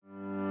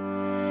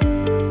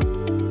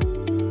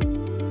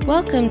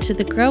Welcome to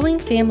the Growing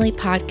Family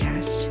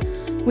Podcast.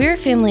 We're a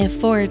family of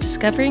 4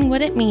 discovering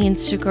what it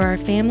means to grow our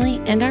family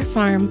and our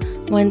farm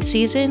one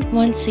season,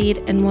 one seed,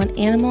 and one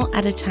animal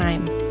at a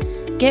time.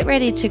 Get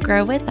ready to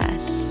grow with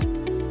us.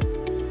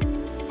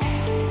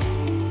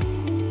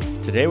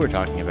 Today we're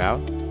talking about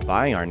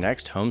buying our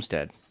next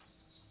homestead.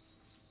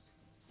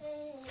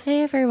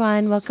 Hey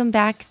everyone, welcome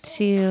back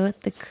to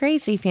the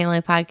Crazy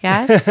Family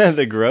Podcast.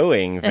 The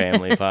Growing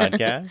Family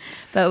Podcast.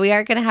 But we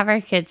are going to have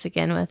our kids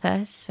again with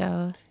us,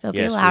 so they'll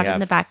be loud in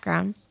the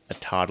background. A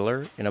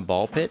toddler in a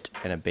ball pit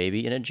and a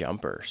baby in a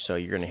jumper, so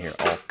you're going to hear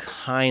all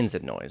kinds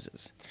of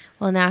noises.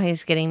 Well, now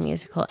he's getting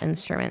musical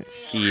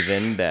instruments.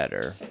 Even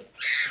better.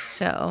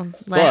 So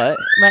let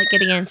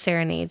Gideon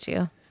serenade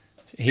you.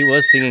 He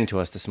was singing to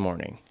us this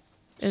morning.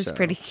 It was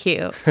pretty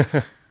cute.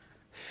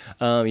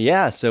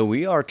 So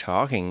we are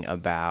talking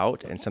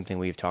about, and something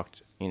we've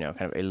talked, kind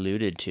of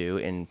alluded to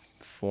in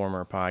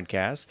former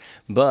podcasts,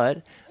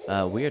 but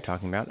we are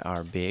talking about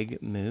our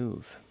big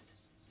move.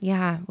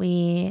 Yeah,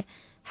 we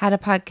had a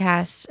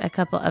podcast a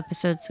couple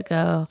episodes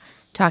ago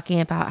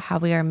talking about how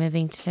we are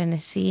moving to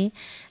Tennessee,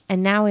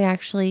 and now we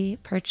actually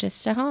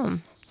purchased a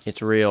home.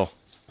 It's real.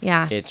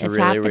 Yeah, it's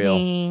really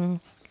happening,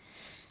 real.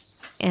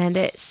 And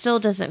it still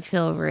doesn't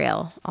feel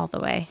real all the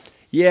way.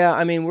 Yeah,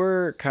 I mean,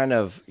 we're kind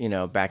of,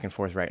 back and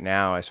forth right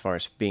now as far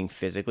as being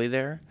physically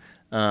there.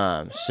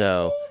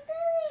 So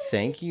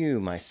thank you,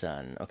 my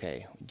son.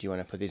 Okay, do you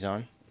want to put these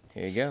on?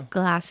 Here you go.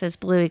 Glasses,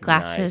 bluey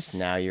glasses. Nice.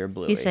 Now you're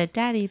bluey. He said,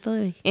 Daddy,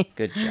 bluey.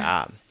 Good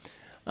job.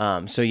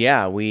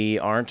 We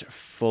aren't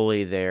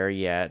fully there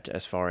yet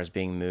as far as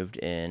being moved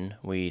in.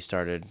 We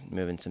started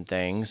moving some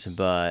things,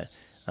 but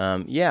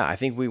I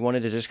think we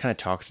wanted to just kind of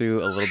talk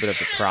through a little bit of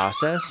the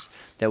process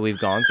that we've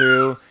gone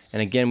through.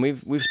 And again,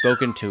 we've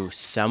spoken to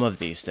some of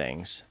these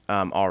things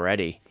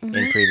already in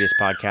previous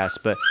podcasts,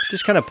 but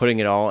just kind of putting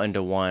it all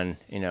into one,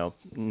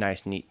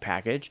 nice, neat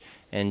package,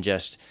 and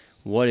just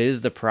what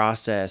is the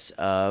process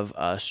of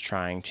us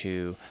trying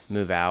to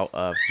move out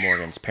of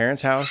Morgan's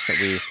parents' house that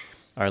we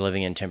are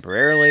living in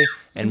temporarily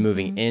and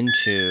moving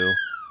into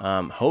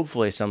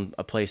hopefully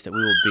a place that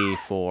we will be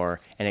for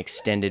an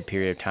extended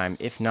period of time,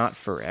 if not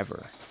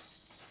forever.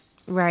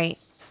 Right.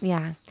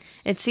 Yeah.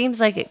 It seems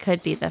like it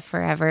could be the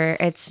forever.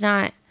 It's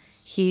not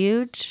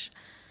huge,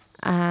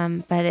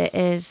 but it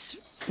is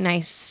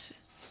nice,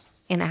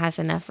 and it has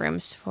enough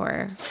rooms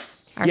for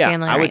our family right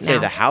now. Yeah, I would say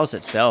the house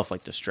itself,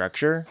 like the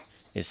structure,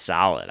 is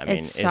solid. I mean,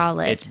 it's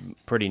solid. It's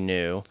pretty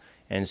new,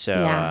 and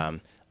so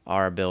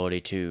our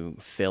ability to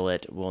fill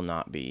it will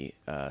not be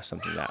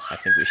something that I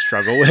think we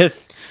struggle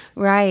with.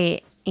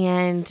 Right,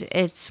 and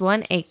it's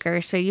 1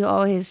 acre, so you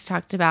always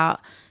talked about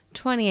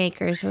 20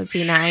 acres would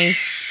be nice.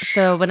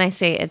 So when I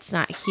say it's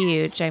not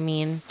huge, I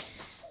mean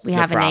we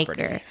have an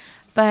acre.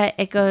 But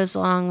it goes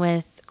along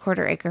with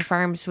 1/4 acre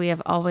farms. We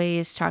have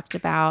always talked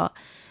about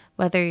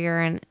whether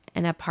you're in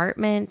an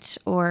apartment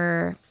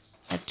or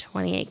a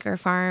 20 acre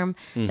farm,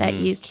 that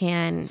you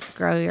can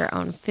grow your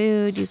own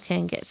food, you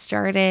can get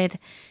started,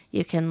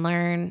 you can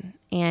learn,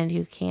 and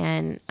you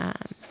can,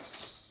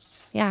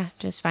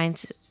 just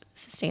find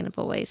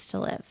sustainable ways to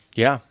live.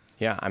 Yeah.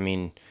 I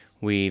mean,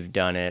 we've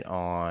done it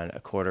on a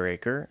 1/4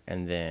 acre,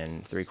 and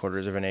then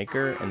 3/4 of an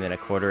acre, and then a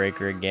 1/4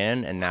 acre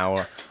again, and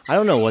now I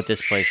don't know what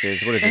this place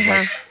is. What is this,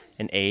 like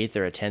an 1/8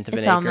 or a 1/10 of an acre?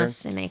 It's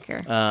almost an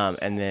acre.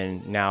 And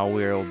then now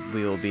we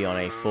will be on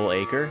a full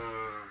acre.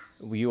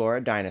 You are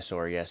a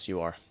dinosaur. Yes,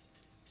 you are.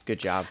 Good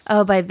job.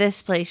 Oh, by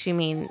this place you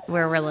mean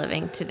where we're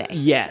living today?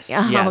 Yes.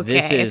 Oh, yeah.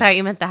 Okay. I thought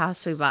you meant the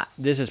house we bought.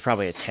 This is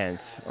probably a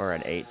 1/10 or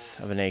an 1/8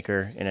 of an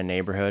acre in a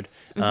neighborhood.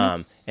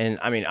 And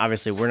I mean,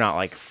 obviously, we're not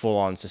like full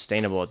on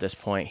sustainable at this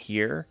point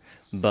here,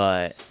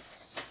 but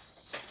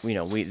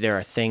there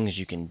are things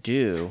you can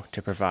do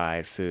to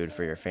provide food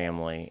for your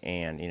family,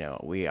 and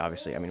we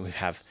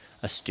have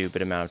a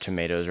stupid amount of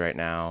tomatoes right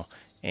now,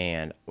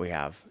 and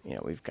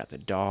we've got the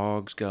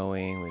dogs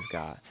going, we've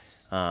got.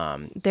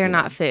 They're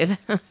not food.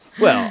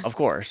 Well, of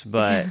course,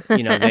 but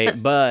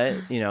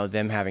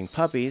them having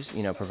puppies,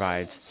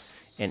 provides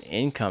an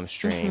income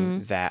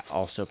stream that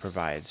also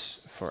provides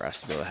for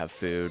us to be able to have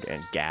food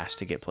and gas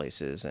to get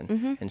places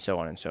and so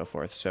on and so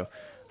forth. So,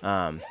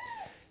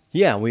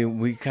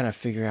 we kind of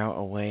figure out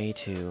a way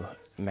to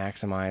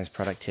maximize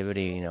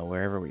productivity,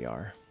 wherever we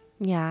are.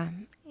 Yeah,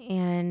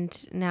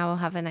 and now we'll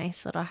have a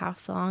nice little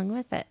house along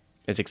with it.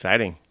 It's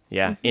exciting.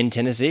 Yeah, in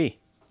Tennessee.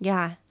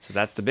 Yeah. So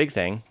that's the big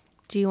thing.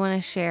 Do you want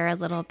to share a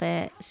little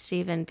bit,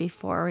 Stephen,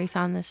 before we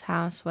found this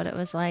house, what it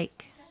was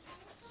like?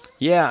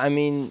 Yeah, I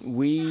mean,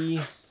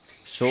 we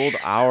sold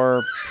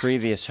our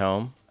previous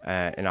home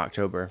in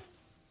October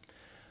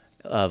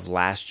of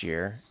last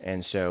year,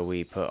 and so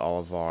we put all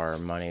of our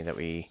money that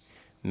we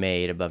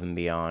made above and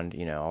beyond,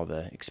 all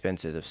the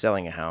expenses of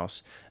selling a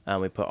house.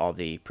 We put all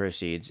the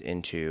proceeds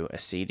into a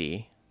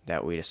CD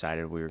that we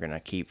decided we were going to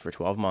keep for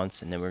 12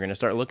 months, and then we're going to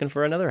start looking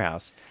for another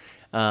house.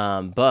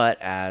 But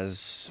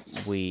as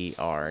we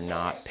are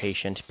not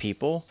patient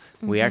people,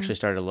 we actually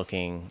started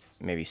looking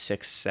maybe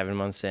 6-7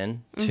 months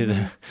in to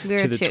the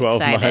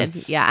 12 excited.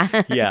 months.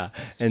 Yeah. Yeah.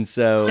 And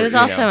so it was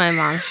also my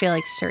mom. She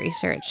likes to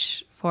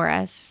research for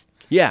us.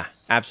 Yeah,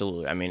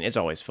 absolutely. I mean, it's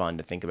always fun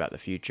to think about the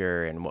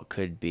future and what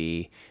could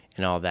be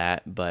and all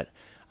that. But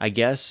I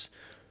guess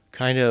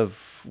kind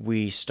of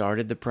we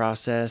started the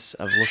process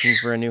of looking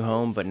for a new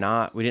home, but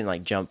we didn't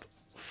like jump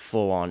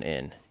full on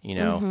in.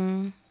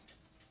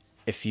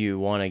 If you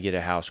want to get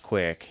a house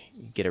quick,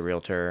 get a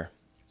realtor,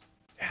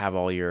 have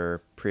all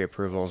your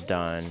pre-approvals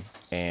done,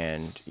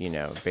 and,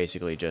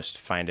 basically just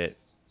find it,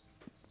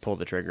 pull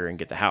the trigger, and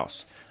get the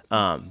house.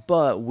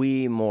 But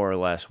we more or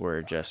less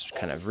were just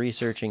kind of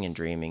researching and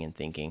dreaming and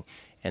thinking,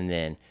 and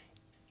then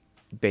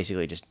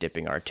basically just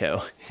dipping our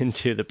toe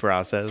into the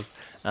process.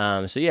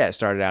 So yeah, it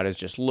started out as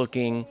just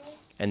looking,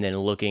 and then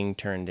looking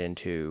turned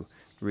into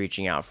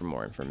reaching out for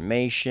more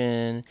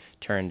information,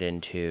 turned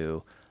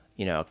into,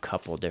 a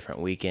couple different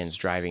weekends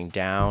driving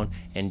down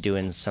and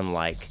doing some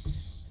like,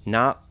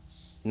 not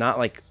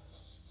like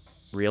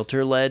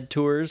realtor led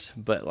tours,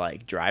 but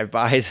like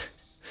drive-bys.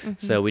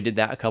 So we did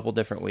that a couple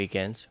different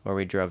weekends where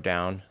we drove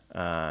down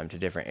to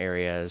different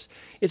areas.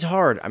 It's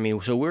hard. I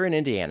mean, so we're in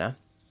Indiana,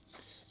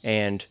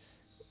 and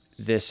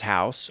this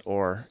house,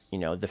 or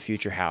the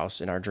future house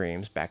in our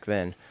dreams back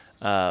then,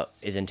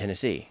 is in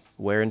Tennessee.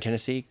 Where in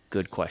Tennessee?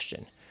 Good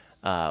question.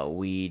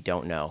 We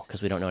don't know,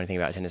 because we don't know anything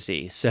about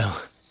Tennessee. So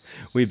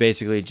we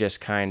basically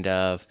just kind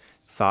of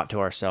thought to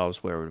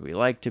ourselves, where would we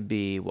like to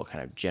be? What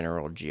kind of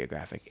general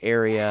geographic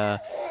area?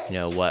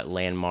 What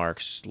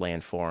landmarks,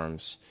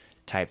 landforms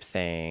type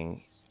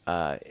thing.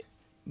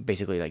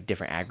 Basically like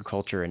different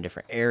agriculture in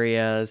different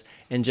areas,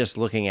 and just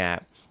looking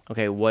at,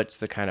 okay, what's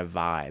the kind of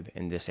vibe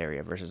in this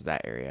area versus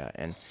that area?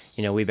 And,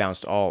 we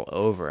bounced all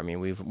over. I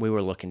mean, we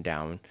were looking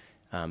down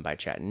by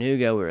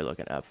Chattanooga. We were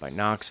looking up by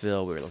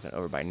Knoxville. We were looking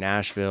over by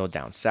Nashville,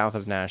 down south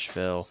of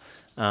Nashville,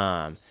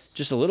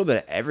 just a little bit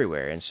of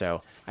everywhere. And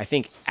so I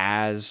think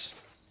as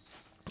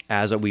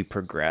we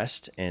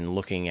progressed in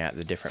looking at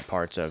the different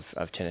parts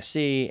of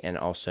Tennessee, and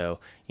also,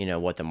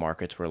 what the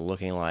markets were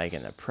looking like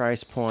and the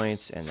price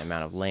points and the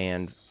amount of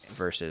land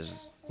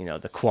versus,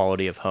 the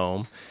quality of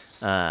home,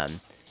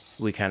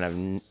 we kind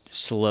of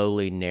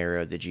slowly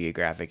narrowed the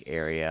geographic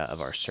area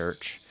of our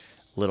search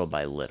little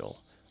by little.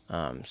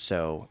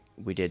 So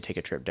we did take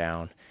a trip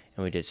down,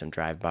 and we did some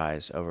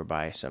drive-bys over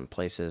by some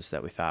places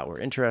that we thought were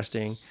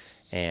interesting.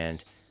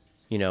 And,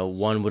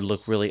 one would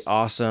look really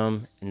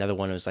awesome. Another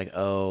one was like,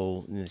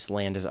 oh, this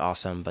land is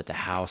awesome, but the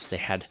house, they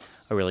had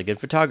a really good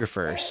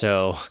photographer.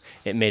 So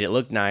it made it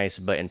look nice,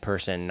 but in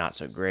person, not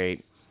so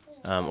great.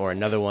 Or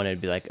another one,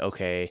 it'd be like,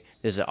 okay,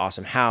 this is an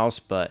awesome house,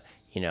 but,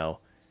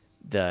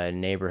 the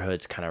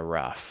neighborhood's kind of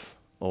rough,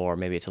 or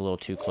maybe it's a little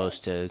too close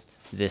to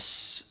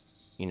this,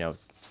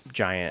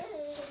 giant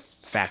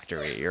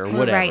factory or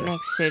whatever. Right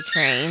next to a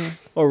train.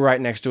 Or right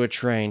next to a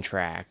train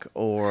track,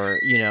 or,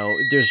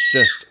 there's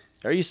just,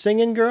 are you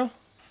singing, girl?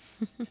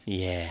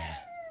 Yeah.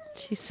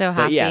 She's so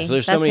happy. But yeah, so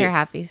there's That's so many, her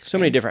happy so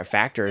many different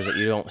factors that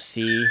you don't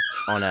see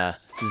on a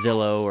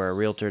Zillow or a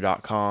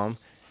Realtor.com,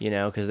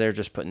 because they're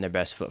just putting their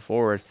best foot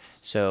forward.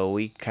 So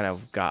we kind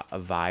of got a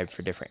vibe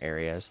for different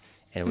areas,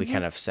 and we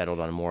kind of settled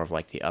on more of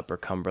like the Upper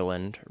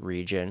Cumberland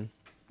region.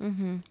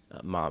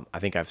 Mom, I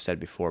think I've said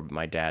before, but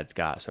my dad's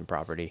got some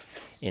property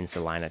in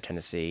Salina,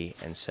 Tennessee,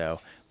 and so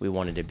we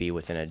wanted to be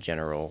within a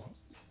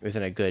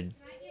good,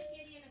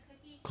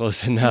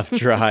 close enough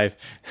drive.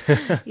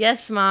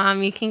 Yes,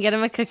 Mom, you can get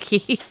him a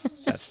cookie.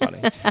 That's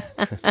funny.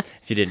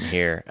 If you didn't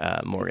hear,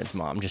 Morgan's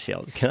mom just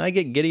yelled, "Can I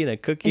get Gideon a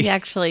cookie?" He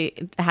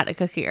actually had a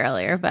cookie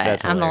earlier, but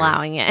That's I'm hilarious.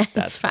 allowing it.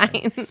 That's It's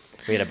fine.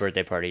 We had a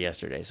birthday party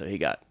yesterday, so he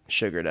got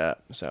sugared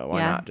up. So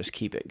why not just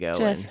keep it going?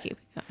 Just keep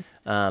it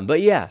going.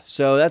 But yeah,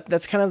 so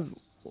that's kind of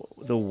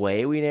the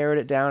way we narrowed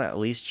it down, at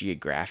least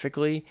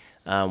geographically.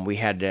 We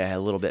had to have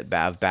a little bit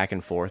back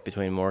and forth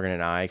between Morgan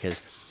and I, because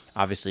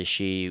obviously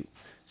she's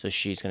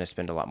going to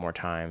spend a lot more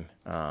time.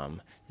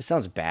 This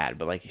sounds bad,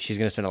 but like she's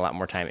going to spend a lot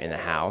more time in the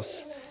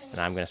house, and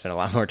I'm going to spend a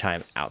lot more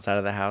time outside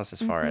of the house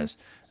as far as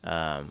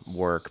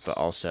work, but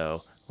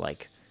also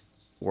like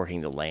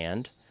working the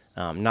land.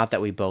 Not that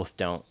we both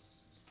don't,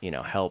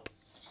 help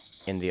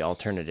in the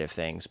alternative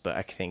things, but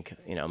I think,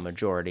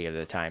 majority of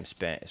the time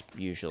spent is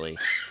usually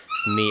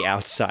me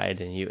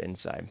outside and you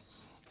inside.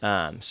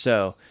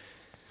 So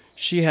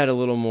she had a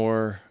little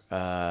more,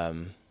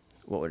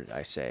 what would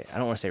I say? I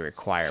don't want to say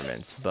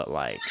requirements, but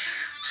like,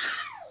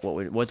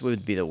 what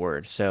would be the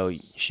word? So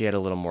she had a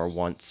little more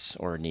wants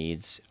or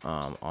needs,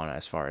 on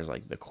as far as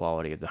like the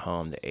quality of the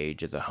home, the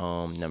age of the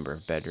home, number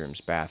of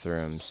bedrooms,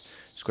 bathrooms,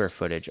 square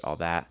footage, all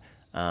that.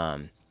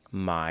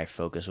 My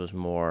focus was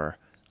more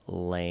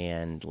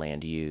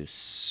land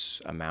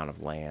use, amount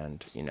of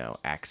land,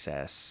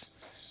 access,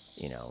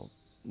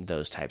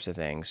 those types of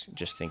things,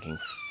 just thinking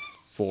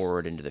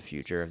forward into the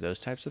future of those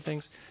types of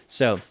things.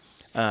 So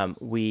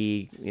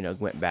we,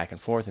 went back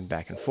and forth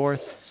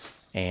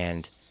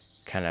and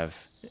kind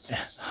of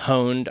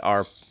honed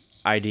our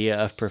idea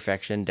of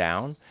perfection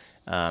down.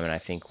 And I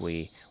think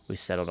we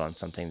settled on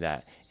something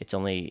that it's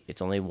only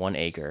 1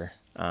 acre,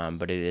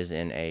 but it is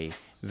in a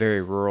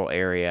very rural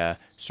area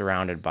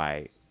surrounded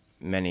by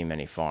many,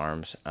 many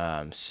farms.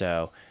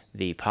 So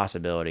the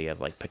possibility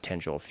of like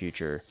potential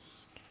future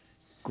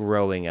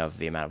growing of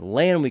the amount of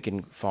land we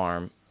can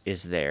farm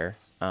is there.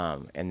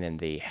 And then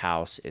the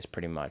house is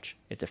pretty much,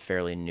 it's a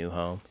fairly new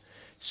home.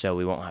 So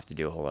we won't have to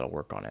do a whole lot of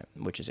work on it,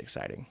 which is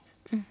exciting.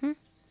 Mm-hmm.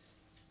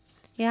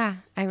 Yeah,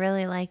 I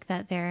really like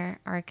that there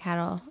are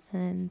cattle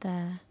in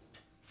the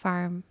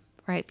farm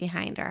right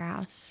behind our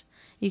house.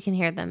 You can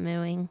hear them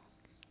mooing,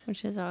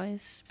 which is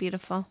always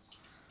beautiful.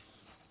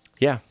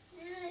 Yeah.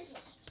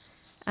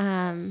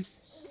 I'm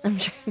trying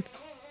to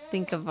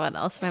think of what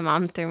else my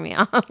mom threw me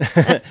off.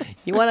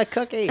 You want a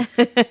cookie?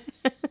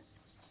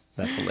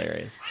 That's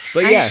hilarious.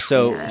 But yeah,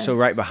 so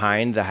right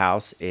behind the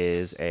house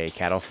is a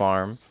cattle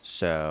farm.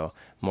 So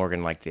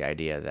Morgan liked the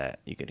idea that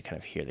you could kind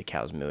of hear the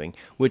cows mooing,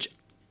 which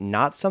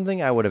not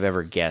something I would have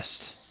ever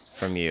guessed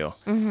from you.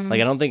 Mm-hmm.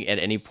 Like, I don't think at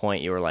any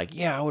point you were like,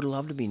 yeah, I would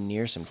love to be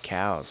near some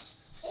cows.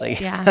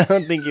 Like, yeah. I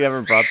don't think you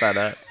ever brought that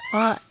up.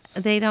 Well,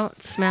 they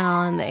don't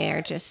smell and they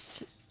are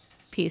just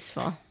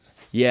peaceful.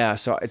 Yeah,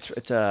 so I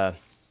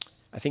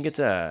think it's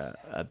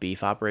a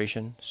beef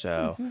operation.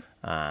 So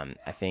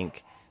I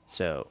think,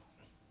 so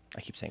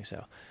I keep saying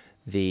so.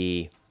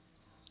 The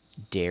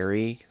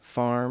dairy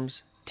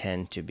farms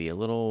tend to be a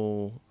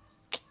little,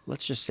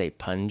 let's just say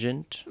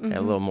pungent, a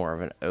little more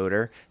of an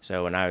odor.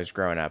 So when I was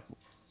growing up,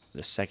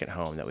 the second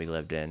home that we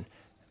lived in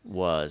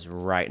was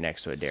right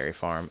next to a dairy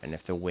farm. And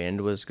if the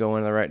wind was going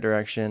in the right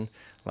direction,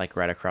 like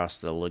right across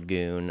the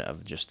lagoon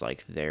of just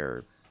like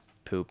their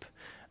poop,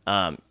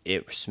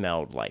 it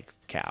smelled like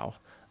cow.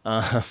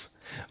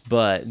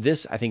 But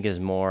this, I think, is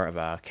more of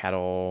a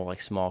cattle,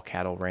 like small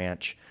cattle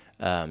ranch.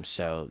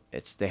 So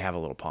they have a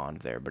little pond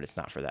there, but it's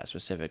not for that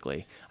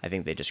specifically. I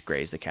think they just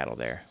graze the cattle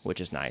there,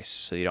 which is nice.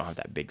 So you don't have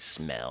that big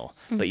smell,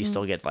 but you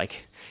still get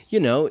like,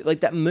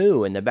 like that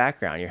moo in the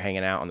background. You're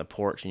hanging out on the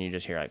porch and you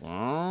just hear like,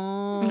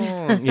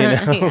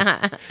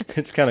 Yeah.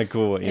 It's kind of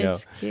cool,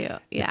 It's cute.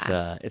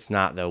 Yeah. It's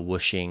not the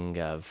whooshing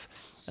of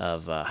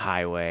a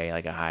highway,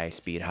 like a high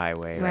speed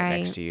highway right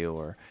next to you,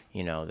 or,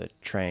 the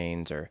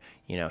trains, or,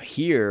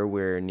 here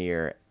we're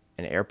near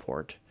an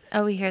airport.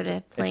 Oh, we hear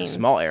the planes. It's a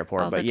small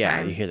airport, but yeah,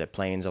 time. you hear the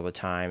planes all the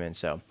time. And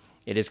so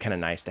it is kind of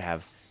nice to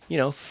have,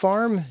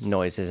 farm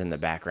noises in the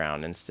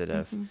background instead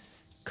of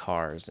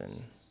cars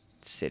and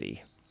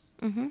city.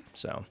 Mm-hmm.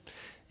 So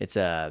it's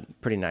a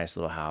pretty nice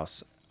little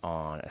house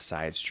on a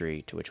side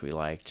street, which we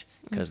liked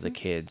because the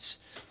kids,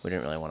 we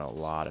didn't really want a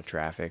lot of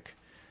traffic,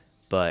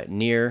 but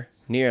near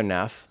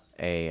enough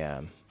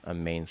a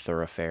main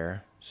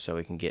thoroughfare so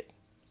we can get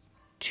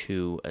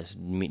to a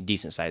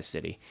decent sized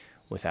city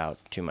without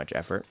too much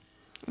effort.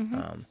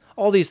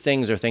 All these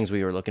things are things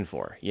we were looking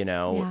for, We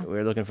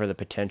were looking for the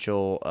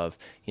potential of,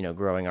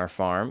 growing our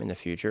farm in the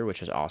future,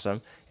 which is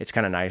awesome. It's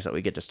kind of nice that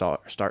we get to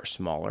start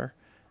smaller,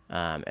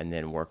 and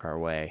then work our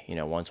way.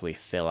 Once we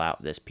fill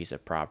out this piece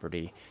of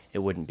property, it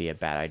wouldn't be a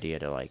bad idea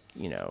to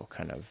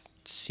kind of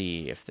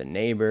see if the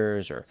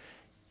neighbors or,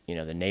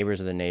 the neighbors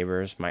of the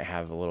neighbors might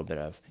have a little bit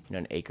of,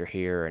 an acre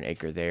here or an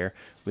acre there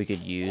we could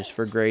use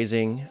for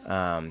grazing,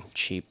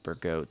 sheep or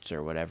goats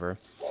or whatever.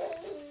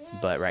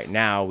 But right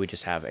now, we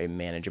just have a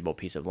manageable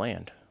piece of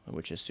land,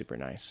 which is super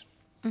nice.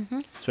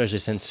 Mm-hmm. Especially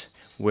since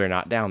we're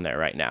not down there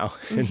right now,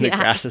 and the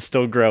grass is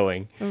still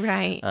growing.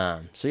 Right.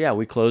 So yeah,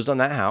 we closed on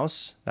that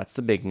house. That's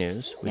the big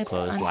news. We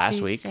closed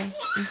last week.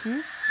 Mm-hmm.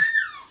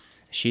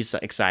 She's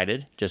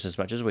excited just as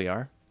much as we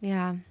are.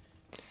 Yeah.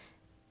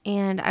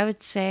 And I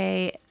would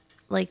say,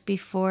 like,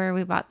 before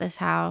we bought this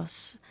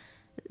house,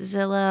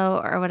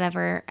 Zillow or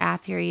whatever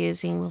app you're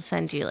using will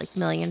send you like $1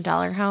 million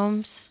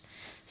homes.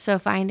 So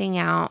finding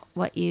out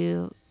what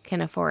you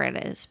can afford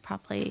is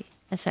probably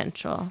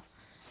essential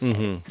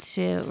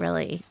to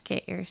really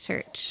get your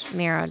search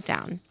narrowed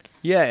down.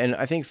 Yeah, and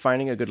I think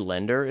finding a good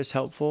lender is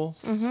helpful.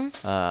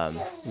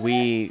 Mm-hmm.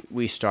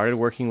 We started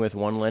working with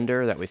one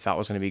lender that we thought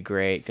was going to be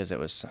great because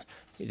is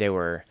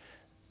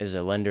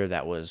a lender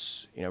that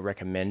was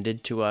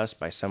recommended to us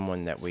by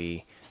someone that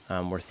we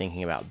were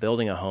thinking about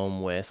building a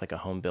home with, like a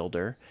home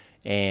builder,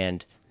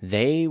 and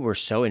they were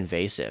so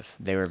invasive.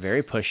 They were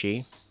very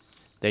pushy.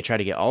 They tried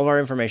to get all of our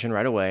information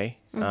right away,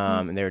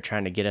 and they were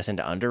trying to get us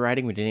into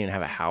underwriting. We didn't even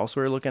have a house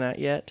we were looking at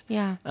yet.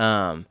 Yeah.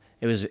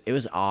 It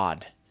was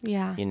odd.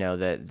 Yeah.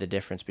 The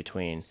difference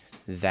between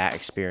that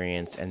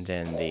experience and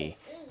then the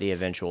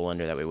eventual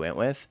lender that we went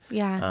with.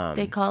 Yeah.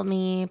 They called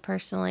me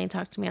personally,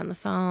 talked to me on the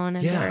phone,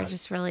 and they were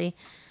just really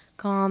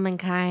calm and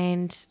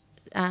kind.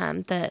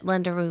 The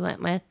lender we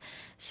went with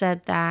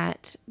said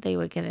that they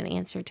would get an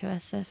answer to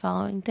us the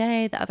following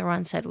day. The other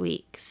one said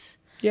weeks.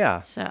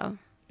 Yeah. So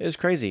it was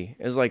crazy.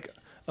 It was like,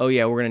 oh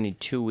yeah, we're going to need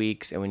 2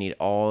 weeks and we need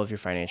all of your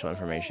financial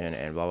information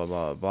and blah, blah,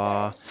 blah,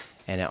 blah.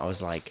 And I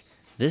was like,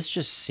 this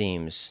just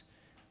seems,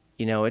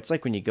 it's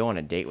like when you go on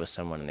a date with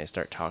someone and they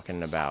start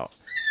talking about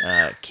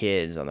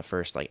kids on the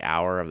first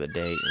hour of the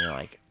date, and you're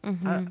like,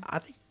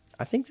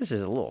 I think this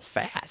is a little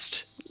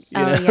fast.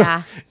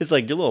 Yeah. It's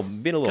like you're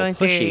being a little going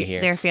pushy through here.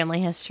 Their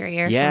family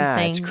history or something. Yeah,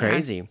 it's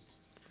crazy. Yeah.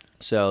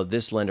 So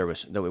this lender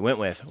that we went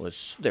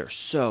with they're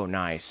so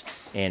nice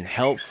and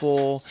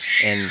helpful,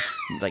 and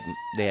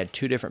they had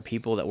 2 different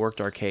people that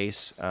worked our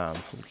case,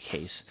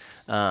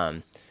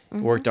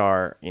 worked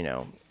our,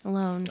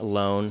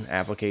 Loan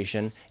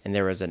application, and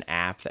there was an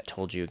app that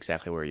told you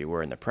exactly where you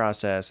were in the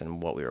process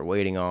and what we were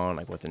waiting on,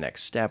 like what the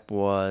next step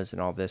was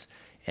and all this.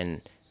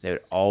 And they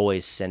would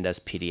always send us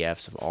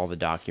PDFs of all the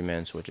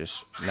documents, which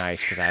is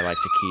nice because I like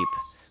to keep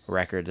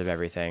records of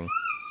everything.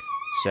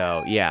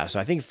 So yeah, so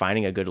I think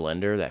finding a good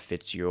lender that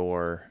fits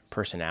your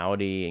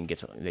personality and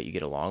that you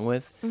get along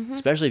with,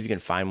 especially if you can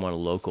find one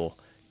local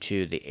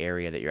to the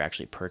area that you're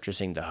actually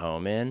purchasing the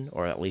home in,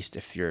 or at least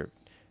if you're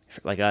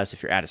like us,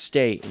 if you're out of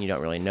state and you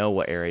don't really know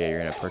what area you're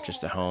going to purchase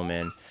the home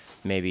in,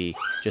 maybe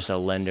just a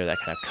lender that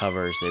kind of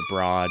covers the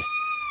broad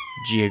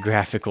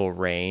geographical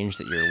range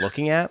that you're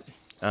looking at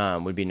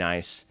would be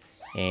nice.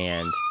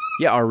 And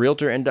yeah, our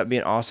realtor ended up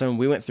being awesome.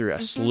 We went through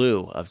a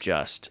slew of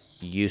just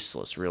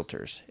useless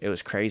realtors. It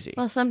was crazy.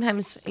 Well,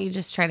 sometimes you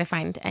just try to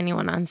find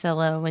anyone on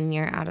Zillow when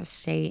you're out of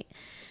state,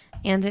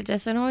 and it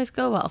doesn't always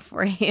go well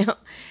for you.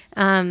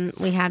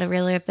 We had a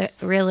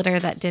realtor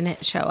that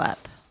didn't show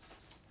up.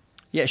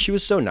 Yeah, she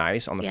was so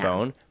nice on the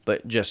phone,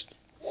 but just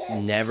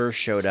never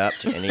showed up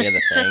to any of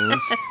the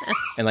things.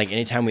 And like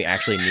anytime we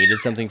actually needed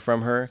something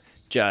from her,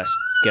 just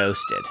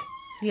ghosted.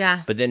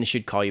 Yeah. But then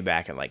she'd call you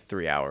back in like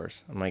 3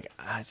 hours. I'm like,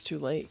 it's too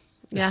late.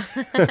 Yeah.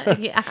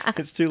 Yeah.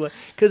 It's too late.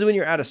 Because when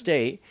you're out of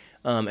state,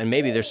 and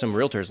maybe there's some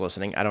realtors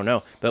listening, I don't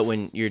know. But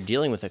when you're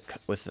dealing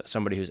with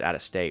somebody who's out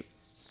of state,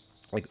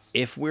 like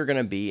if we're going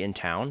to be in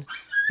town,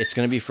 it's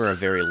going to be for a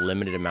very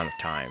limited amount of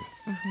time.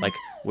 Like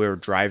we're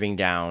driving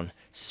down,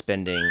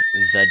 spending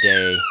the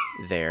day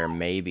there,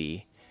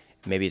 maybe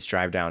it's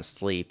drive down,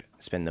 sleep,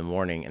 spend the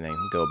morning, and then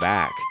go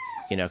back,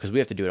 because we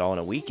have to do it all in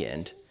a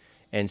weekend.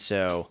 And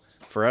so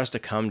for us to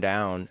come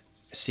down,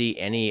 see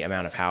any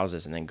amount of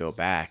houses, and then go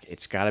back,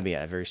 it's got to be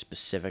a very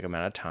specific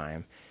amount of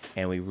time,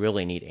 and we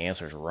really need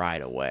answers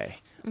right away.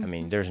 I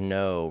mean, there's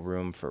no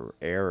room for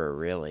error,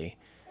 really.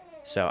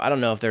 So I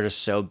don't know if they're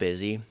just so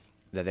busy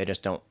that they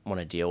just don't want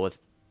to deal with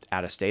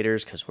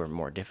out-of-staters because we're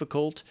more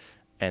difficult,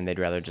 and they'd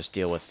rather just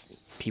deal with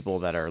people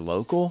that are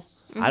local.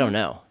 I don't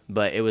know,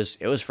 but it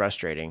was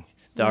frustrating.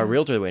 Our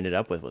realtor that we ended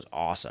up with was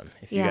awesome.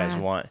 If you guys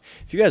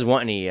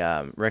want any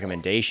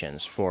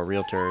recommendations for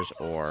realtors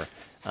or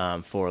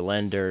for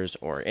lenders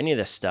or any of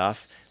this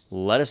stuff,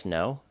 let us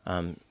know.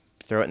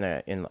 Throw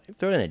it in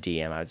a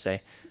DM, I would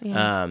say,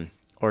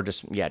 or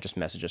just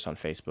message us on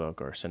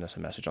Facebook or send us a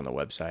message on the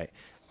website.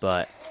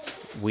 But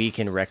we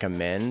can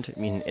recommend. I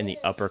mean, in the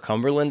Upper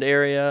Cumberland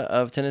area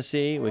of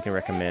Tennessee, we can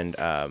recommend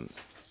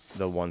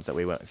the ones that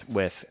we went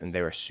with, and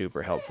they were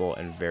super helpful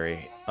and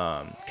very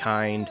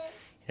kind.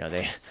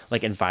 They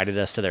like invited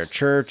us to their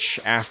church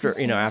after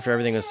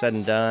everything was said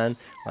and done.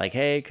 Like,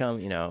 hey,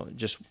 come,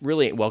 just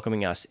really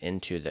welcoming us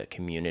into the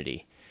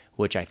community,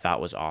 which I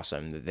thought was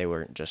awesome. That they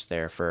weren't just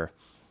there for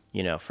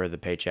the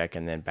paycheck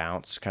and then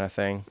bounce kind of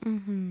thing.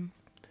 Mm-hmm.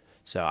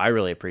 So I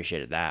really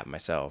appreciated that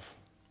myself.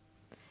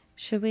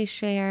 Should we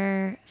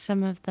share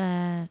some of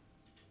I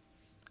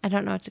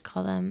don't know what to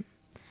call them,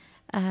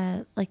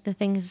 like the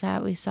things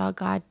that we saw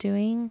God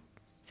doing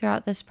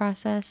throughout this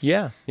process?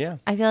 Yeah.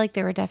 I feel like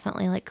there were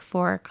definitely like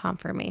 4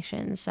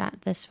 confirmations that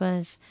this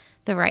was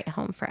the right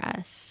home for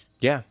us.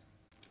 Yeah.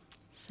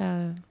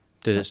 So.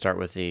 Did it start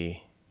with the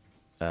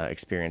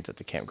experience at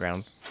the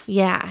campgrounds?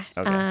 Yeah.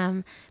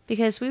 Okay.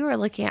 Because we were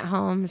looking at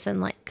homes in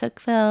like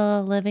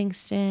Cookeville,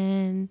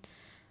 Livingston,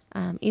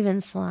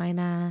 even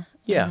Salina.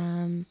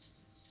 Yeah.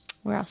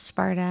 Where else?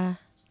 Sparta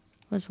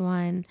was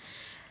one.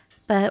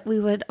 But we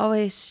would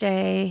always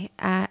stay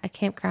at a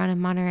campground in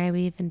Monterey.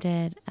 We even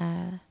did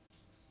a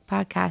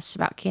podcast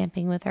about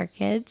camping with our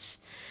kids,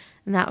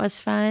 and that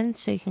was fun.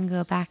 So you can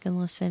go back and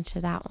listen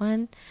to that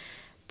one.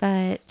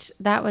 But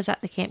that was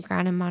at the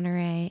campground in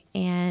Monterey,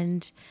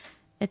 and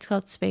it's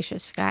called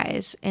Spacious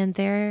Skies. And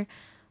there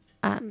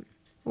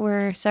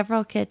were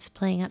several kids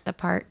playing at the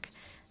park,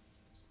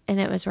 and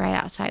it was right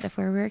outside of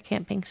where we were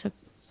camping. So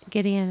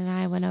Gideon and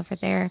I went over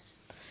there,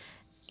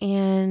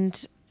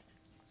 and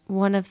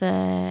one of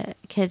the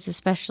kids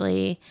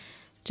especially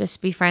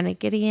just befriended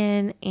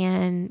Gideon,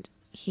 and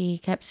he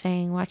kept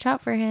saying, watch out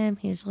for him.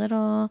 He's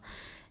little.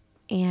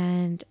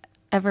 And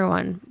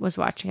everyone was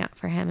watching out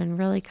for him and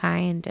really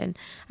kind. And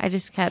I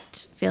just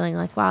kept feeling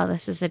like, wow,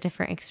 this is a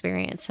different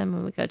experience than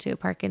when we go to a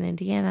park in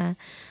Indiana.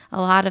 A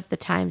lot of the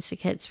times the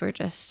kids were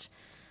just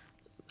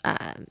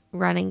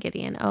running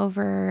Gideon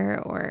over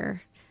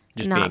or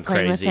just not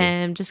playing crazy with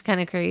him, just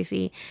kind of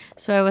crazy.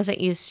 So I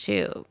wasn't used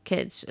to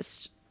kids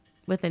just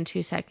within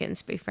 2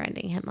 seconds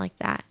befriending him like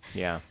that.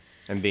 Yeah.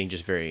 And being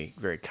just very,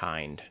 very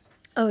kind.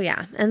 Oh,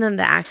 yeah. And then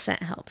the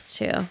accent helps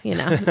too,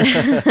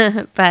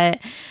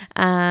 But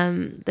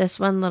this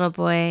one little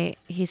boy,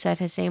 he said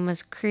his name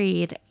was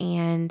Creed,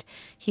 and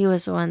he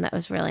was the one that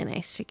was really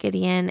nice to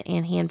Gideon,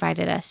 and he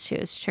invited us to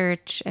his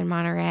church in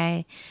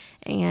Monterey,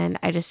 and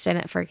I just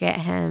didn't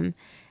forget him.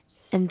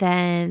 And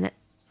then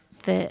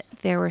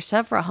there were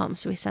several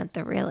homes we sent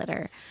the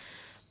realtor.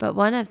 But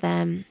one of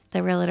them,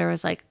 the realtor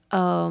was like,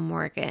 oh,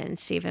 Morgan,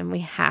 Stephen, we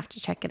have to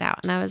check it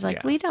out. And I was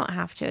like, we don't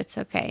have to. It's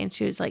okay. And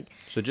she was like.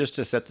 So just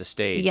to set the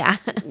stage,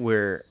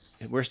 we're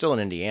still in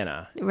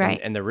Indiana. Right.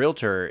 And the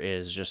realtor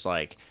is just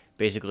like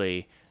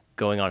basically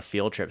going on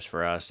field trips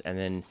for us, and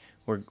then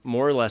we're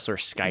more or less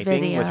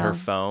Skyping with her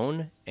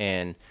phone,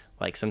 and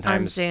like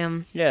sometimes on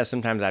Zoom. Yeah,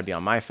 sometimes I'd be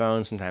on my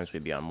phone, sometimes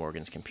we'd be on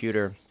Morgan's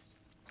computer,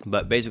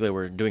 but basically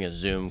we're doing a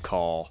Zoom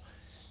call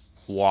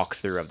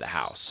walkthrough of the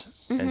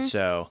house, and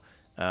so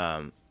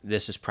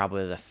this is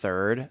probably the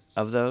third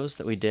of those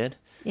that we did.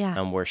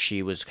 Yeah. Where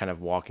she was kind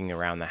of walking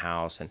around the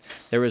house, and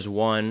there was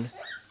one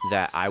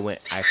that I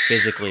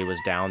physically was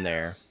down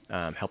there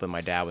helping my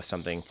dad with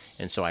something,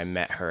 and so I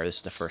met her. This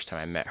is the first time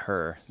I met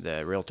her,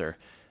 the realtor,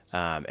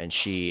 and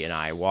she and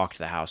I walked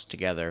the house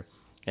together,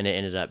 and it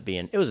ended up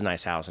being, it was a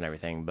nice house and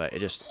everything, but it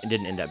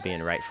didn't end up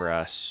being right for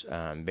us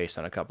based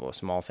on a couple of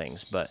small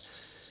things. But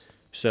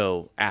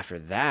so after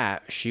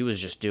that, she was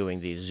just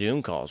doing these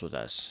Zoom calls with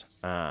us.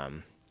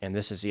 And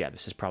this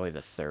is probably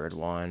the third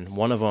one.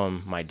 One of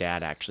them, my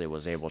dad actually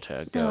was able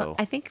to go. No,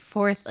 I think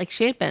fourth, like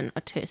she had been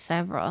to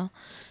several.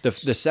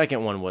 The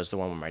second one was the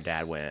one where my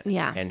dad went.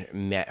 Yeah. And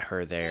met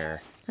her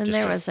there. And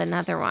there was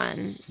another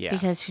one. Yeah.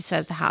 Because she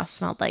said the house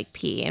smelled like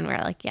pee, and we're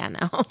like, yeah,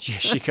 no.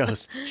 She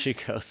goes,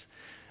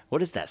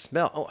 what is that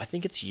smell? Oh, I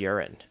think it's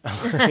urine.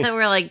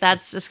 We're like,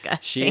 that's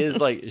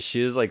disgusting.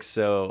 She is like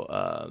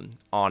so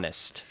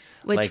honest.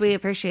 Which like, we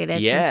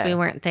appreciated since we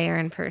weren't there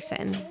in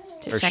person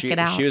to check it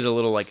out. She was a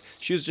little like,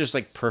 she was just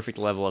like perfect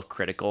level of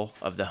critical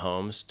of the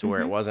homes to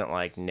where it wasn't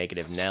like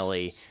negative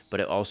Nelly,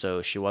 but it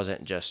also, she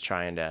wasn't just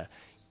trying to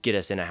get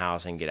us in a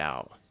house and get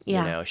out.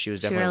 Yeah. You know, she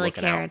was definitely really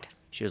looking cared. out.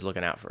 She was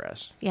looking out for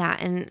us. Yeah.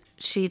 And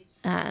she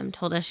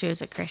told us she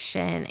was a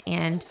Christian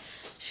and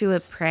she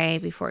would pray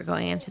before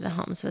going into the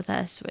homes with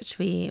us, which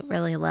we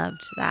really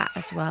loved that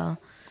as well.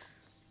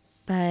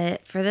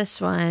 But for this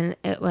one,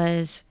 it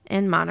was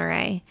in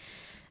Monterey.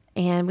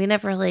 And we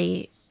never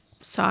really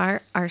saw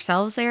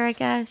ourselves there, I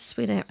guess.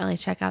 We didn't really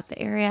check out the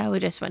area. We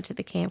just went to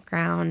the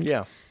campground.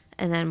 Yeah.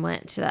 And then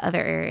went to the other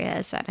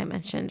areas that I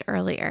mentioned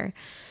earlier.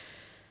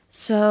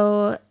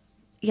 So,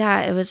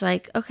 yeah, it was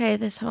like, okay,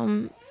 this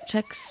home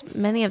checks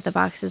many of the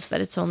boxes, but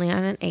it's only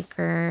on an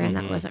acre. And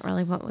that wasn't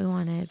really what we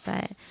wanted.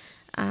 But,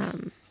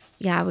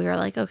 yeah, we were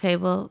like, okay,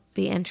 we'll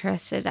be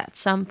interested at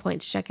some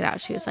point to check it out.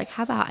 She was like,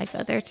 how about I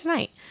go there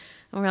tonight?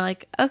 And we're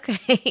like,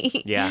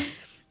 okay. Yeah.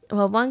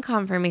 Well, one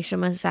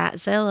confirmation was that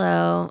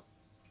Zillow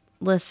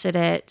listed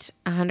it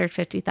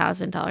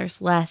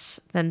 $150,000 less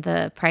than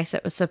the price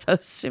it was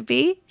supposed to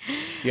be.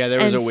 Yeah,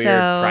 there was a weird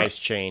price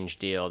change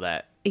deal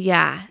that.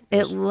 Yeah,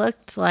 it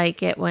looked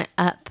like it went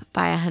up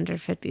by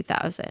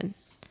 $150,000.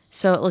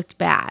 So it looked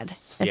bad,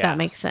 if that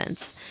makes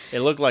sense.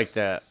 It looked like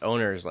the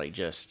owners like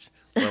just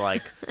were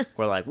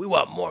like we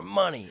want more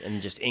money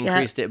and just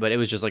increased it, but it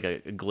was just like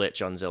a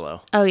glitch on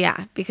Zillow. Oh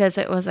yeah, because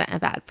it wasn't a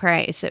bad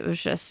price. It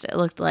was just, it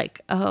looked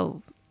like,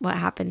 oh, what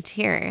happened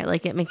here?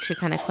 Like it makes you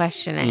kind of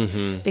question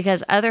it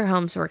because other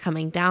homes were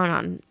coming down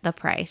on the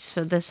price.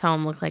 So this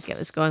home looked like it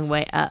was going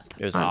way up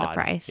on the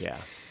price. Yeah.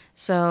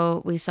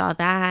 So we saw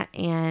that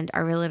and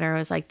our realtor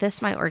was like, this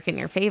might work in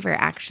your favor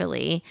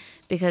actually,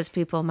 because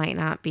people might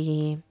not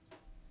be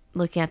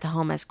looking at the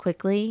home as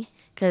quickly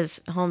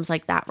because homes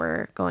like that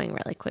were going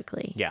really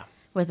quickly. Yeah.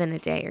 Within a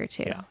day or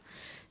two. Yeah.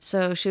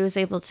 So she was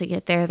able to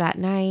get there that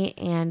night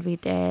and we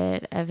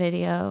did a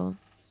video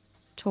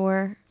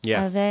tour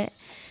of it.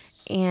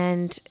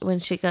 And when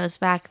she goes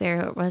back,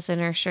 there was a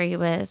nursery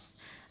with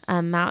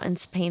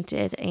mountains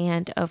painted,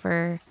 and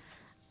over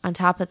on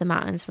top of the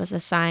mountains was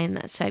a sign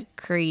that said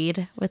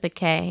Creed with a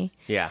K.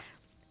 Yeah.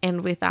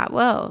 And we thought,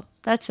 whoa,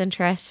 that's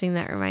interesting.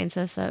 That reminds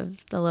us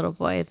of the little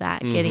boy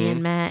that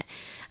Gideon met.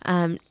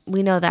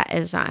 We know that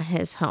is not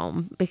his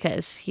home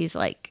because he's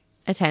like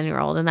a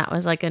 10-year-old and that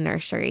was like a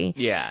nursery.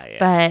 Yeah, yeah.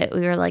 But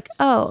we were like,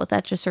 oh,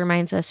 that just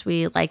reminds us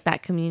we like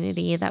that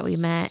community that we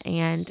met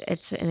and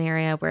it's an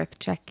area worth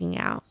checking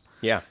out.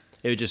 Yeah.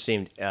 It just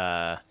seemed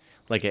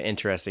like an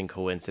interesting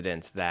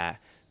coincidence that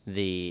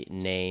the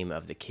name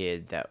of the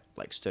kid that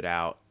like stood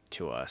out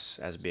to us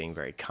as being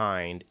very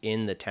kind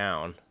in the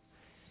town,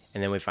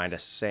 and then we find a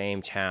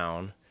same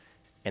town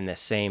and the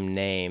same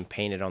name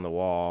painted on the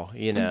wall,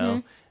 you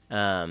know.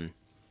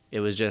 It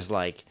was just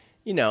like,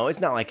 you know, it's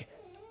not like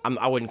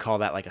I wouldn't call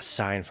that like a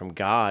sign from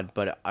God,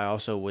 but I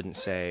also wouldn't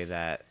say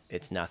that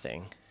it's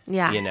nothing.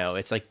 Yeah. You know,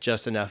 it's like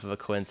just enough of a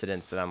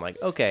coincidence that I'm like,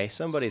 okay,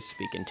 somebody's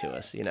speaking to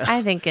us, you know.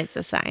 I think it's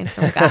a sign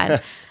from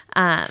God.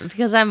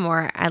 Because I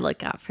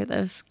look out for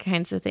those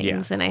kinds of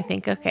things and I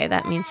think, okay,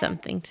 that means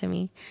something to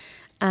me.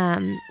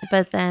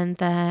 But then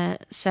the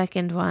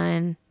second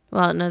one,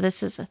 well, no,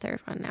 this is the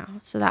third one now.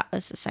 So that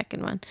was the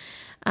second one.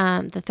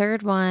 The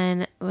third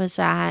one was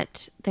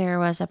that there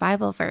was a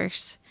Bible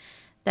verse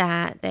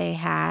that they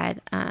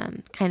had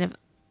kind of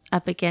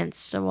up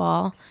against a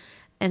wall,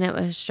 and it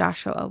was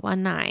Joshua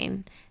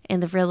 1:9.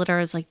 And the realtor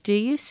was like, do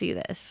you see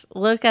this?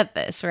 Look at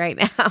this right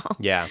now.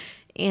 Yeah.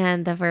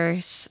 And the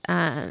verse,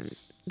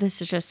 this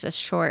is just a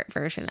short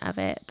version of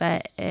it,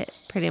 but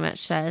it pretty much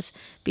says,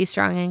 be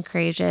strong and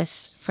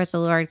courageous, for the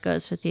Lord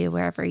goes with you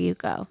wherever you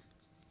go.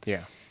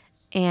 Yeah.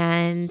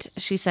 And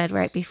she said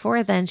right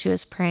before then she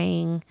was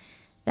praying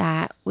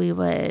that we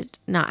would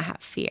not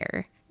have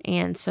fear.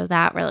 And so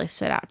that really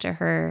stood out to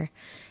her.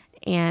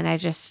 And I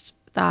just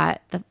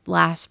thought the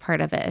last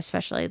part of it,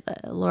 especially the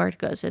Lord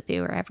goes with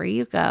you wherever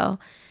you go,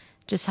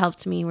 just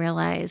helped me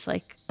realize,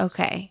 like,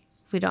 okay,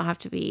 we don't have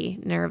to be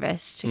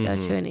nervous to go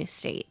to a new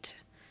state.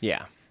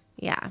 Yeah.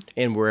 Yeah.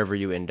 And wherever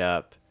you end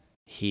up,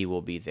 he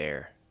will be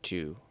there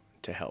to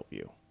help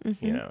you,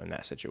 you know, in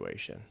that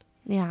situation.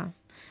 Yeah.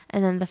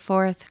 And then the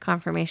fourth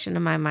confirmation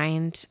in my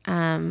mind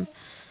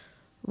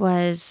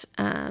was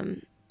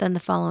then the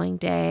following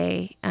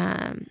day.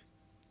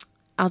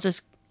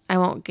 I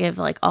won't give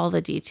like all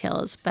the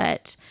details,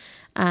 but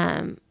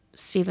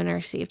Stephen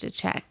received a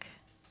check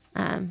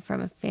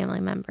from a family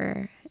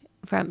member,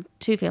 from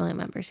two family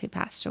members who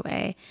passed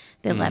away.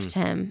 They left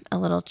him a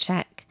little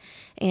check,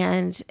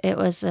 and it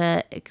was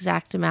the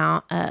exact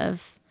amount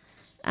of,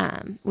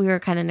 we were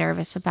kind of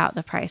nervous about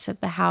the price of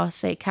the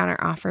house. They counter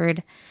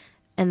offered,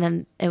 and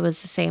then it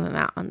was the same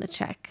amount on the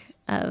check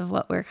of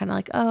what we are kind of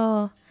like,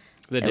 oh,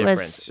 The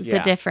difference. the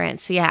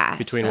difference. Yeah.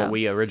 Between what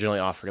we originally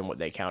offered and what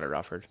they counter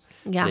offered.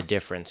 Yeah. The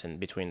difference in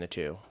between the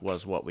two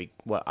was what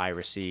I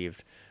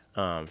received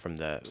from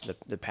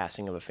the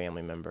passing of a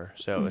family member.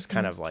 So it was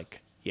kind of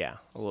like, yeah,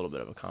 a little bit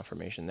of a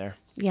confirmation there.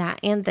 Yeah,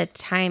 and the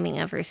timing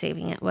of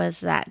receiving it was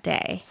that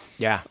day.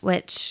 Yeah.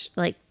 Which,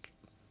 like,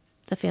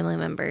 the family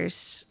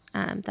members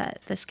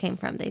that this came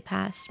from, they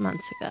passed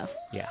months ago.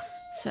 Yeah.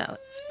 So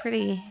it's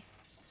pretty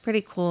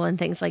cool when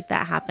things like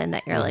that happen,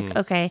 that you're like,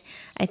 okay,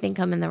 I think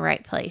I'm in the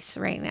right place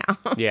right now.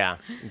 Yeah,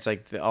 it's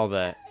like all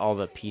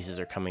the pieces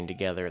are coming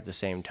together at the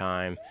same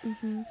time,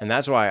 and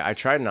that's why I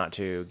tried not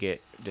to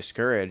get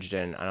discouraged.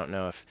 And I don't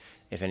know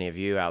if any of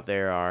you out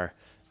there are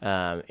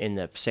in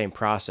the same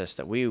process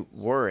that we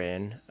were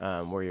in,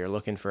 where you're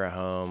looking for a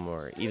home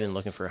or even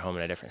looking for a home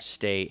in a different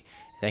state.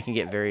 That can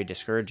get very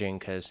discouraging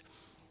because,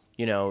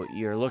 you know,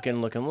 you're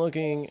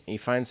looking, you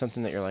find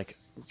something that you're like,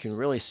 you can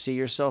really see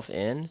yourself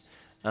in.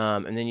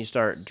 And then you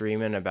start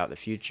dreaming about the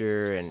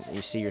future, and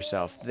you see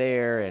yourself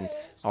there, and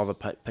all the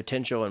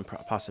potential and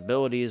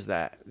possibilities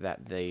that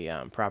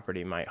the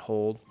property might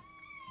hold.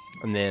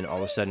 And then all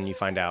of a sudden you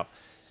find out,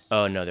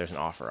 oh no, there's an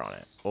offer on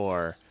it,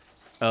 or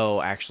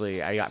oh,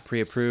 actually I got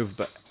pre-approved,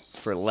 but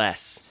for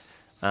less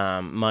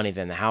money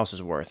than the house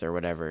is worth, or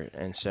whatever.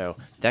 And so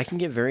that can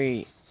get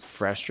very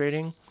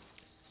frustrating.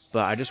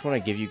 But I just want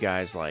to give you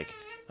guys like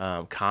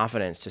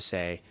confidence to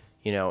say,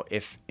 you know,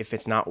 if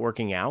it's not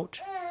working out,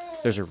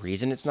 there's a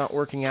reason it's not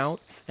working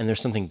out, and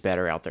there's something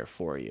better out there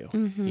for you.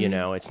 You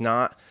know, it's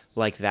not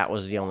like that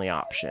was the only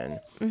option.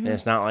 And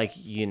it's not like,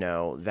 you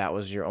know, that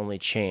was your only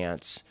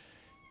chance.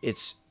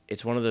 It's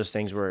one of those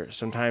things where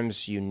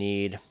sometimes you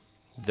need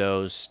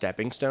those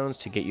stepping stones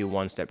to get you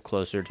one step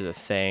closer to the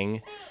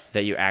thing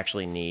that you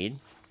actually need.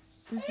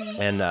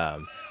 And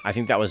I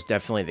think that was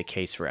definitely the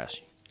case for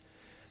us.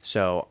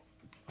 So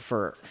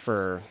for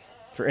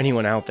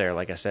anyone out there,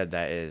 like I said,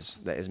 that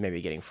is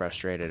maybe getting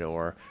frustrated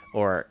or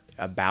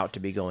about to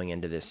be going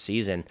into this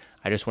season,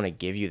 I just want to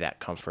give you that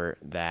comfort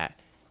that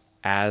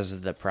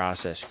as the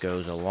process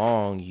goes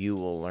along, you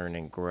will learn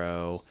and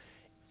grow.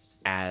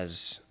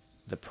 As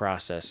the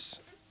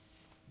process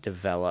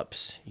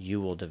develops, you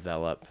will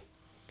develop.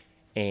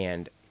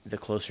 And the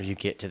closer you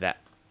get to that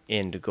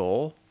end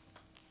goal,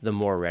 the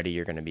more ready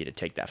you're going to be to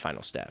take that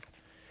final step.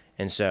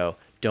 And so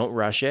don't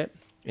rush it.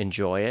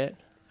 Enjoy it.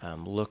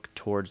 Look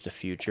towards the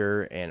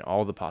future and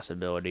all the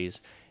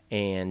possibilities,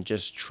 and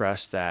just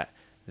trust that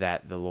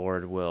the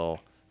Lord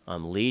will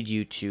lead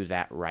you to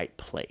that right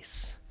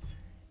place.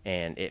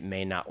 And it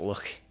may not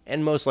look,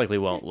 and most likely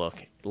won't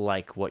look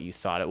like what you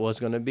thought it was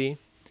going to be,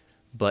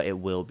 but it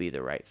will be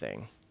the right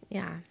thing.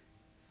 Yeah.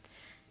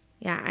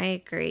 Yeah, I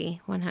agree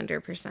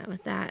 100%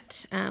 with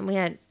that. We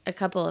had a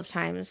couple of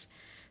times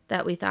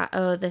that we thought,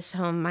 oh, this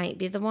home might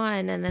be the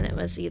one, and then it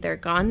was either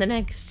gone the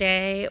next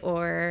day,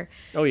 or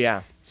oh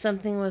yeah,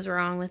 something was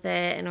wrong with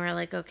it, and we're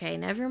like, okay,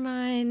 never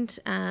mind.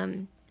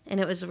 And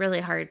it was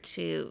really hard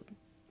to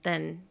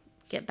then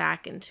get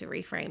back into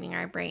reframing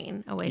our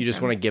brain away. You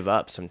just want to give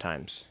up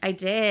sometimes. I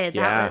did.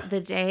 Yeah. That was the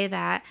day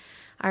that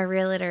our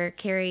realtor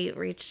Carrie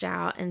reached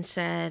out and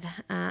said,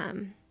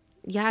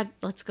 yeah,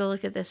 let's go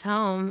look at this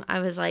home. I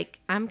was like,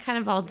 I'm kind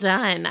of all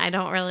done. I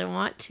don't really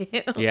want to.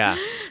 Yeah.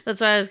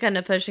 That's why I was kind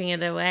of pushing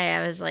it away.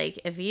 I was like,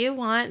 if you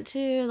want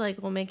to,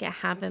 like, we'll make it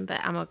happen, but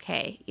I'm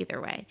okay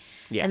either way.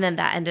 Yeah. And then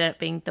that ended up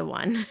being the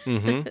one.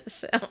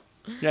 So.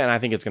 Yeah, and I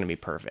think it's going to be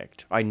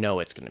perfect. I know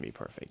it's going to be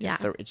perfect. Yeah.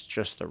 It's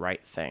just the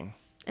right thing.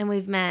 And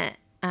we've met,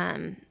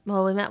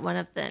 we met one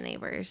of the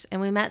neighbors,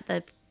 and we met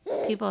the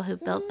people who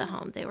built the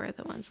home. They were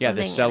the ones. Yeah, the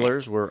living in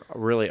sellers it. were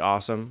really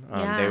awesome.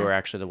 Yeah. They were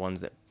actually the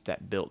ones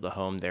that built the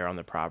home there on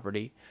the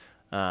property.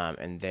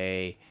 And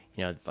they,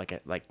 you know,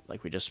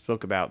 like we just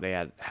spoke about, they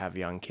have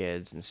young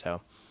kids. And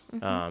so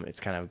it's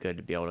kind of good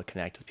to be able to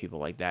connect with people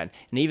like that.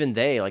 And even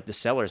they, like the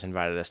sellers,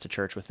 invited us to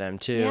church with them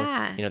too.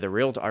 Yeah. You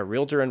know, our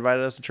realtor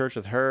invited us to church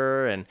with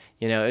her. And,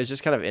 you know, it was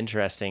just kind of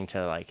interesting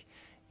to, like,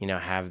 you know,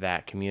 have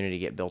that community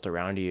get built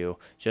around you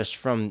just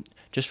from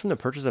the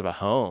purchase of a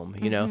home.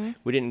 You know,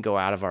 we didn't go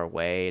out of our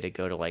way to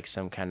go to like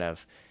some kind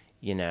of,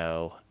 you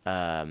know,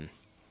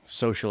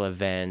 social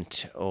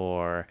event,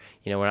 or,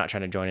 you know, we're not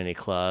trying to join any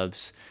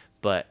clubs,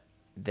 but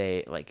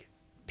they, like,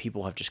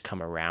 people have just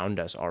come around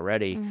us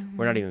already.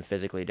 We're not even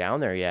physically down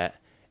there yet,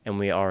 and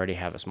we already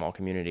have a small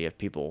community of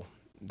people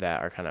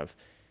that are kind of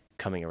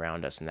coming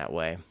around us in that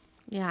way.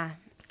 Yeah.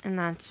 And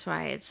that's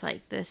why it's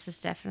like, this is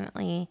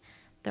definitely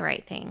the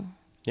right thing.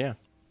 Yeah.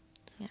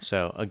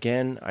 So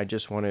again, I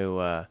just want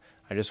to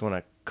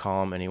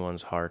calm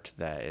anyone's heart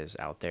that is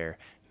out there,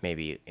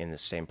 maybe in the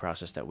same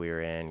process that we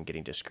were in,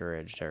 getting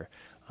discouraged or,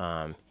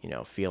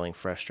 feeling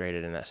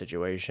frustrated in that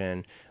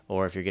situation.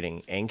 Or if you're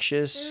getting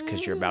anxious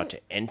because you're about to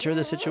enter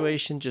the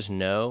situation, just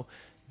know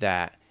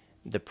that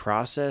the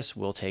process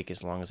will take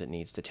as long as it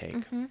needs to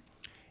take.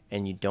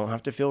 And you don't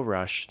have to feel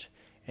rushed,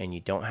 and you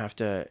don't have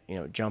to,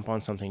 jump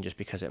on something just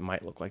because it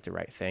might look like the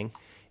right thing.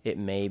 It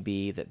may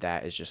be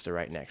that is just the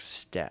right next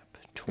step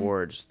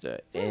towards the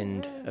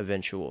end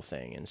eventual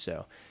thing. And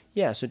so,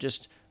 so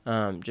just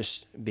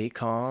be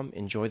calm,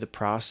 enjoy the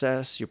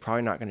process. You're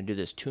probably not going to do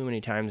this too many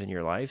times in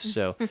your life.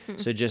 So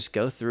just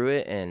go through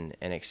it and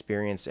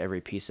experience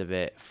every piece of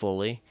it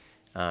fully.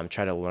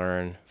 Try to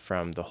learn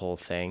from the whole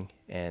thing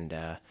and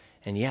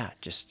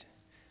just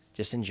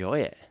enjoy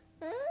it.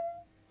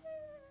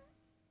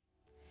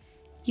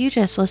 You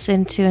just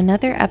listened to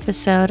another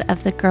episode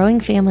of the Growing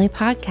Family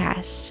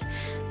Podcast.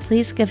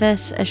 Please give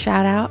us a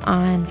shout out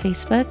on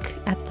Facebook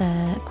at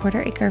the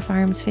Quarter Acre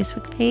Farms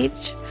Facebook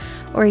page,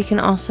 or you can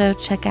also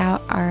check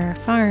out our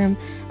farm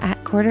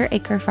at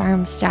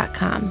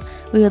quarteracrefarms.com.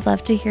 We would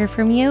love to hear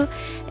from you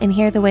and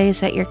hear the ways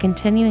that you're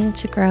continuing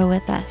to grow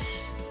with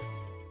us.